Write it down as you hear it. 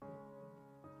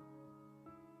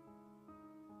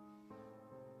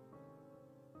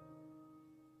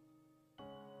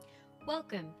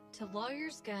Welcome to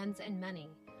Lawyers, Guns, and Money,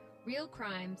 Real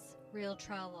Crimes, Real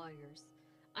Trial Lawyers.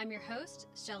 I'm your host,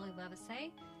 Shelley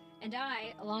Levisay, and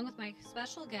I, along with my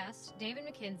special guest, David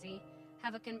McKenzie,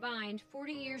 have a combined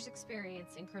 40 years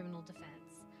experience in criminal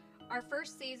defense. Our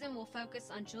first season will focus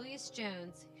on Julius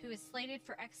Jones, who is slated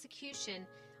for execution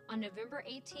on November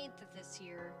 18th of this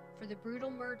year for the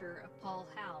brutal murder of Paul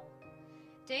Howell.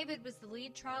 David was the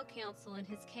lead trial counsel in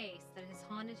his case that has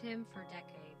haunted him for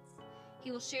decades.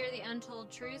 He will share the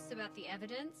untold truths about the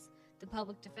evidence, the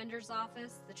public defender's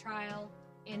office, the trial,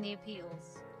 and the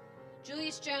appeals.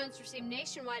 Julius Jones received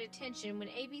nationwide attention when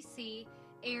ABC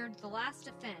aired The Last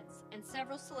Offense, and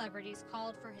several celebrities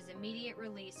called for his immediate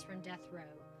release from death row.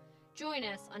 Join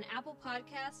us on Apple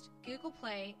Podcast, Google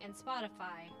Play, and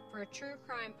Spotify for a true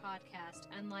crime podcast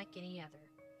unlike any other.